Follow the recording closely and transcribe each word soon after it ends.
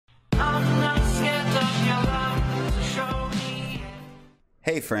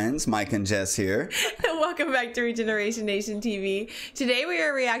Hey friends, Mike and Jess here. Welcome back to Regeneration Nation TV. Today we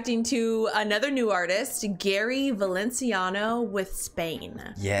are reacting to another new artist, Gary Valenciano with Spain.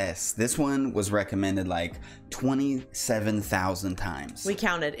 Yes, this one was recommended like 27,000 times. We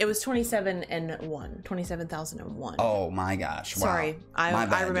counted. It was 27,001. Oh my gosh. Wow. Sorry,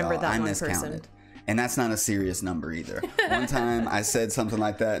 I remember that one person. And that's not a serious number either. One time I said something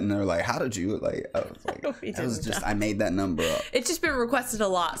like that and they're like, how did you, I was like, I made that number up. It's just been requested a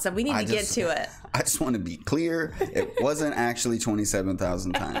lot, so we need to get to it. I just want to be clear. It wasn't actually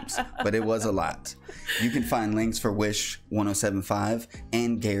 27,000 times, but it was a lot. You can find links for Wish 1075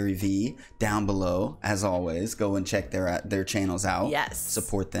 and Gary V down below. As always, go and check their channels out. Yes.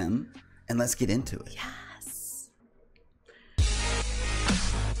 Support them. And let's get into it. Yes.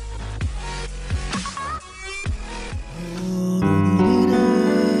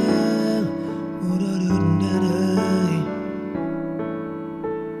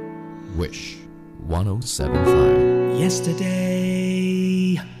 Wish 1075.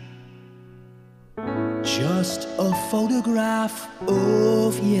 Yesterday, just a photograph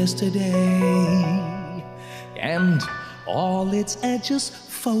of yesterday, and all its edges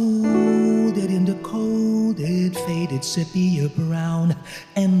folded into coated, faded sepia brown,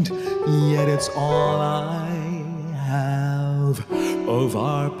 and yet it's all I have of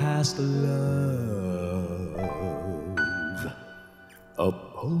our past love. A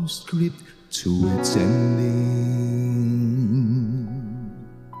postscript to its ending.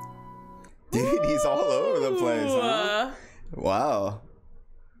 Dude, he's all over the place, huh? Wow.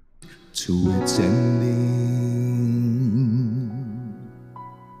 To its ending.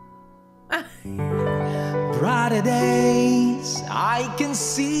 Brighter days, I can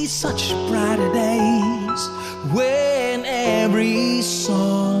see such brighter days, when every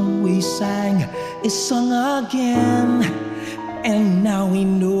song we sang is sung again. And now we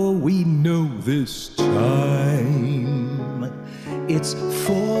know this time it's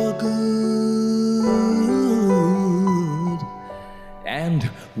for good, and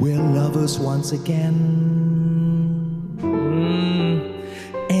we're lovers once again.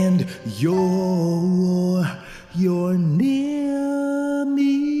 And you're near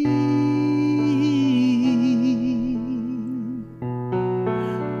me.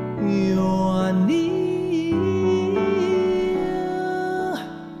 You're near.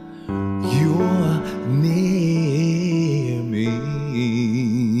 Near me.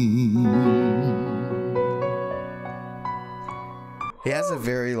 He has a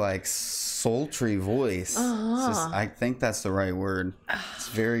very sultry voice. I think that's the right word. It's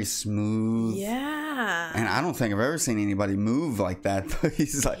very smooth. Yeah. And I don't think I've ever seen anybody move like that. But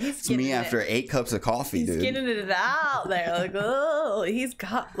he's like, it's me after 8 cups of coffee, dude. He's getting it out there. Like, oh, he's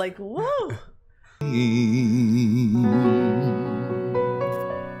got whoa.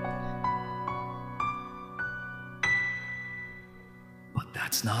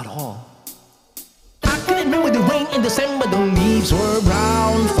 That's not all. I can remember the rain in December, the leaves were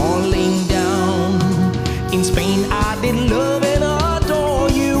brown, falling down. In Spain, I did love and adore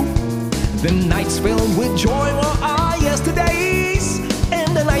you. The nights filled with joy were our yesterdays,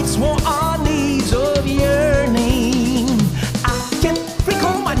 and the nights were our needs of yearning. I can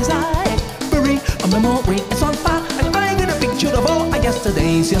recall my desire, bury a memory, it's on fire, and I get a picture of all our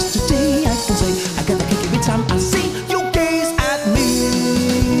yesterdays. Yesterday, I can say, I gotta kick every time I see you gaze at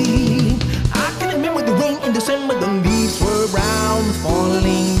me. I can remember the rain in December, the leaves were brown,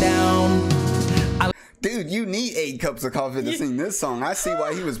 falling down. Dude, you need 8 cups of coffee to sing this song. I see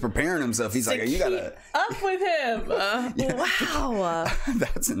why he was preparing himself. He's like, you gotta up with him. Wow.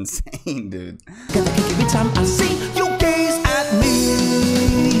 That's insane, dude. Gotta kick every time I see you gaze at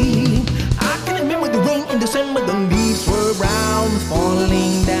me. I can remember the rain in December, the leaves were brown,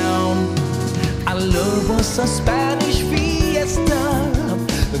 falling down. Our love was a Spanish fiesta.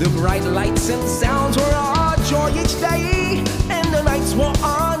 The bright lights and sounds were our joy each day, and the nights were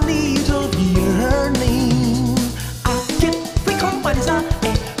our needs of yearning. I can recall my desire,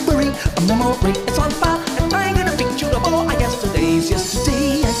 bury a memory, it's on fire, and I get a picture of all our yesterdays.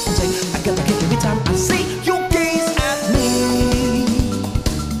 Yesterday, I can say, I get the kick every time I see you gaze at me.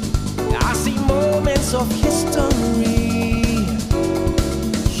 I see moments of history.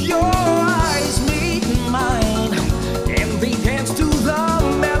 Your eyes meet mine, and they dance to the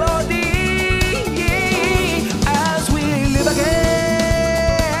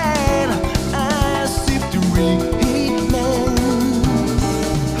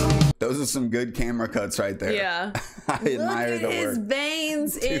some good camera cuts right there. Yeah. I admire the work. His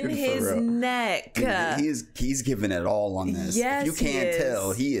veins in his neck. Dude, he's giving it all on this. Yes, if you can't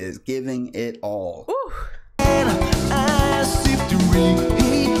tell, he is giving it all. Ooh. as if dreaming.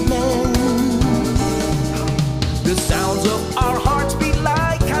 The sounds of our hearts beat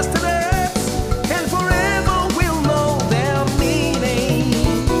like castanets, and forever we'll know their meaning.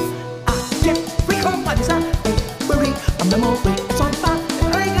 I can't recall my desire, bury a memory, it's on fire.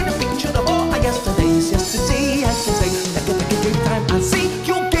 I got a picture of all our yesterdays. Yesterday I can say, every time I see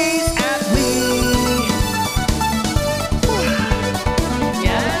you gaze at me.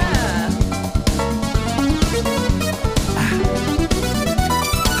 Yeah.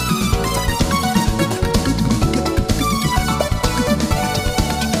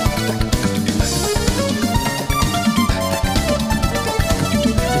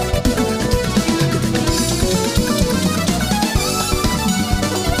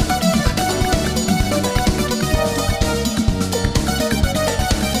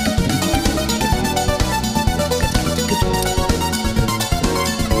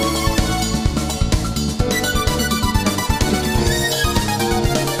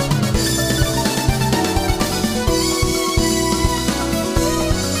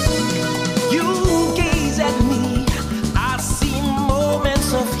 You gaze at me, I see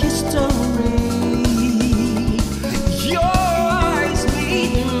moments of history. Your eyes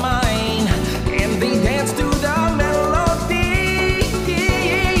meet mine, and they dance to the melody.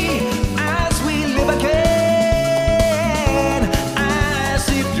 As we live again, as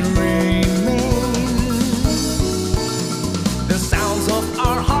if dreaming. The sounds of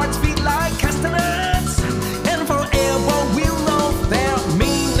our hearts beat like castanets, and forever we'll know their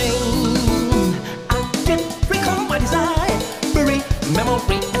meaning. I can't recall my desire, bury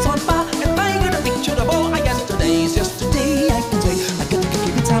memory, it's on fire. And I got a picture of all our yesterdays. Yesterday I can say, I got to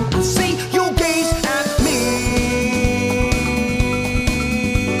give it time I see you gaze at me.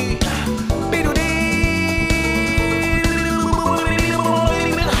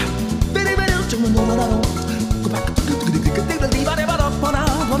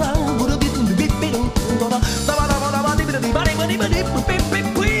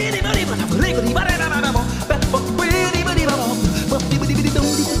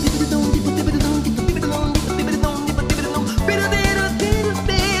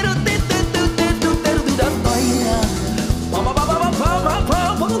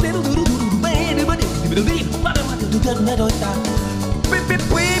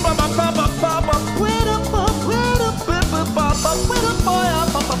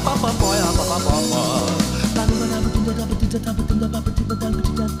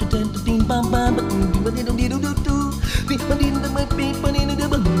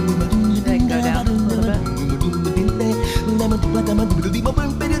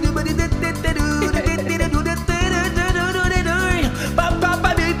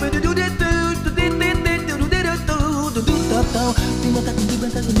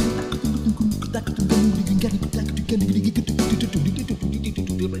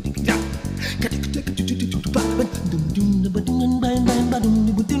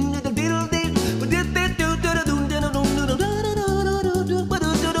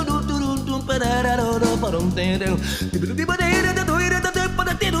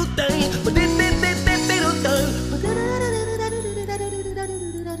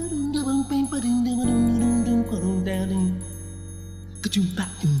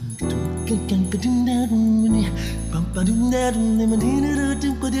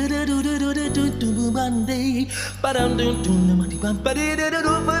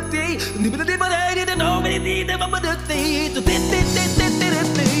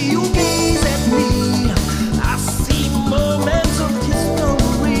 You gaze at me, I see moments of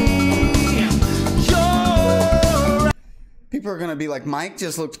history. Your People are gonna be like, Mike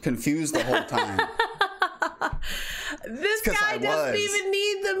just looked confused the whole time. This 'Cause guy I doesn't was. even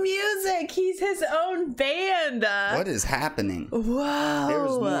need the music. He's his own band. What is happening? Whoa. There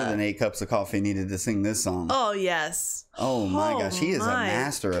was more than 8 cups of coffee needed to sing this song. Oh, yes. Oh my gosh, he is a my.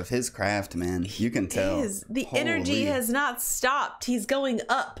 master of his craft, man. You can tell. The energy Holy. has not stopped. He's going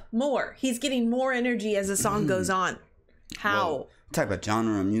up more. He's getting more energy as the song goes on. How? Whoa. What type of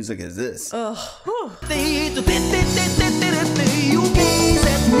genre of music is this? Ugh. Whew. You gaze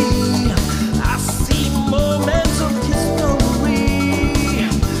at me, I see moments of history.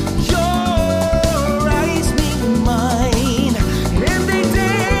 Your eyes meet mine, and they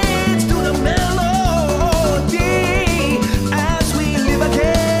dance to the melody as we live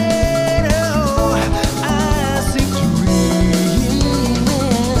again. Oh, as if dreaming.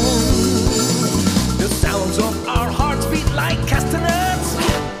 The sounds of our hearts beat like castanets,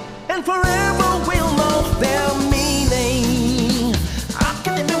 and forever we'll know their meaning. I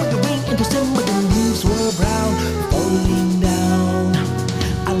can't remember the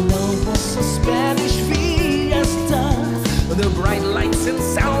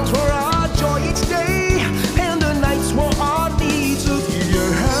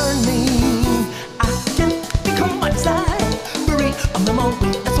on the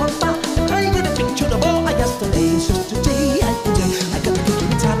mountain, that's on fire. And I got a picture of all I yesterday, it's just today. I got the picture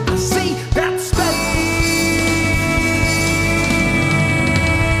of time I see. That's space.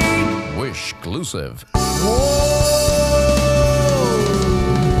 Wish exclusive.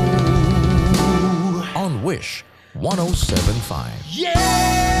 On Wish 1075.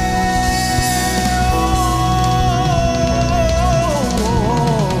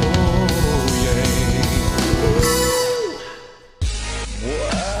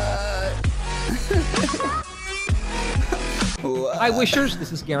 Hi Wishers,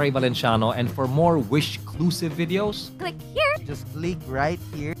 this is Gary Valenciano, and for more Wish-clusive videos, Click here. Just click right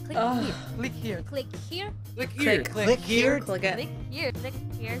here. Click here. Click here. Click here. Click here. Click here. Click it. Click here. Click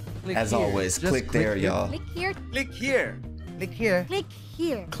here. Click As here. always, Just click there, here. y'all. Click here. Click here. Click here. Click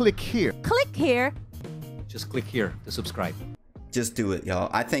here. Click here. Click here. just click here to subscribe. Just do it, y'all.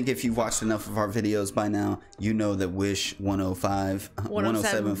 I think if you've watched enough of our videos by now, you know that Wish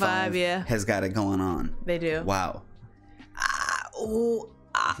 1075 yeah. has got it going on. They do. Wow.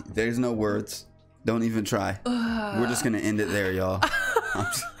 There's no words. Don't even try. We're just gonna end it there, y'all.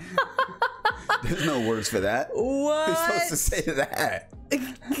 There's no words for that. What? Who's supposed to say that?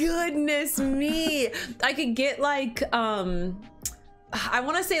 Goodness me. I could get like I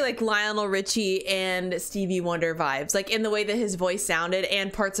want to say like Lionel Richie and Stevie Wonder vibes, like in the way that his voice sounded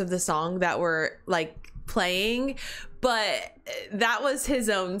and parts of the song that were like playing, but that was his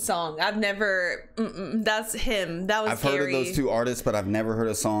own song. I've never that's him. That was I've Gary. heard of those two artists, but I've never heard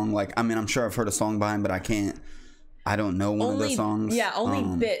a song like, I mean, I'm sure I've heard a song by him, but I don't know one of the songs. Yeah, only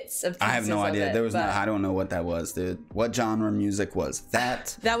bits of pieces I have no idea. It, there was no, I don't know what that was, dude. What genre music was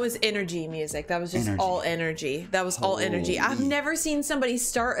that? That was energy music. That was just Energy. all energy. That was all energy. I've Holy. never seen somebody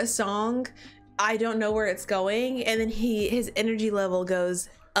start a song, I don't know where it's going, and then his energy level goes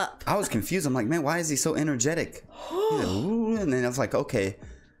up. I was confused. I'm like, man, why is he so energetic? He's like, "Ooh," and then I was like, okay,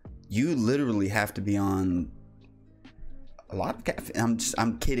 you literally have to be on a lot of caffeine.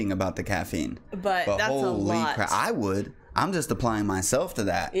 I'm kidding about the caffeine, But that's a lot. crap, I would. I'm just applying myself to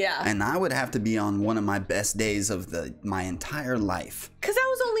that. Yeah. And I would have to be on one of my best days of my entire life. Because that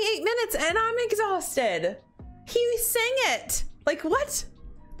was only 8 minutes and I'm exhausted. He sang it. Like, what?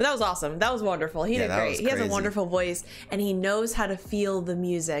 But that was awesome. That was wonderful. He Yeah, did that great. was He has a crazy. wonderful voice and he knows how to feel the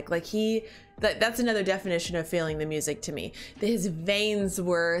music. Like that's another definition of feeling the music to me. His veins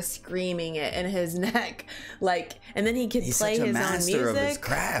were screaming it in his neck. Like, and then he could He's play such a his own master music. of his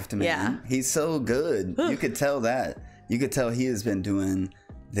craft, man. Yeah. He's so good. You could tell that. You could tell he has been doing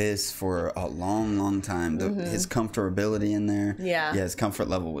this for a long, long time. His comfortability in there. Yeah. Yeah, his comfort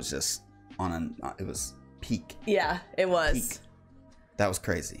level was just it was peak. Yeah, it was. Peak. That was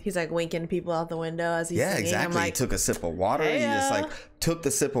crazy. He's like winking people out the window as he's Yeah, singing. exactly. I'm like, He took a sip of water. He just "Hey-ya." like took the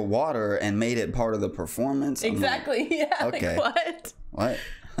sip of water and made it part of the performance. I'm like, exactly. Yeah. okay. Like, what? what?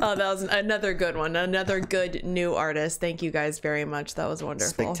 Oh, that was another good one. Another good new artist. Thank you guys very much. That was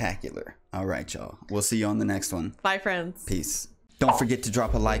wonderful. Spectacular. All right, y'all. We'll see you on the next one. Bye, friends. Peace. Don't forget to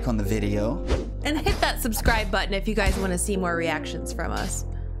drop a like on the video. And hit that subscribe button if you guys want to see more reactions from us.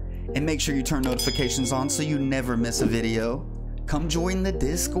 And make sure you turn notifications on so you never miss a video. Come join the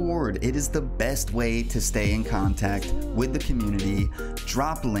Discord. It is the best way to stay in contact with the community,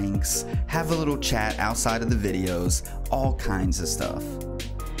 drop links, have a little chat outside of the videos, all kinds of stuff.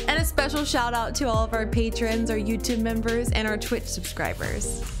 And a special shout out to all of our patrons, our YouTube members, and our Twitch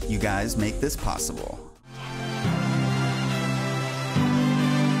subscribers. You guys make this possible.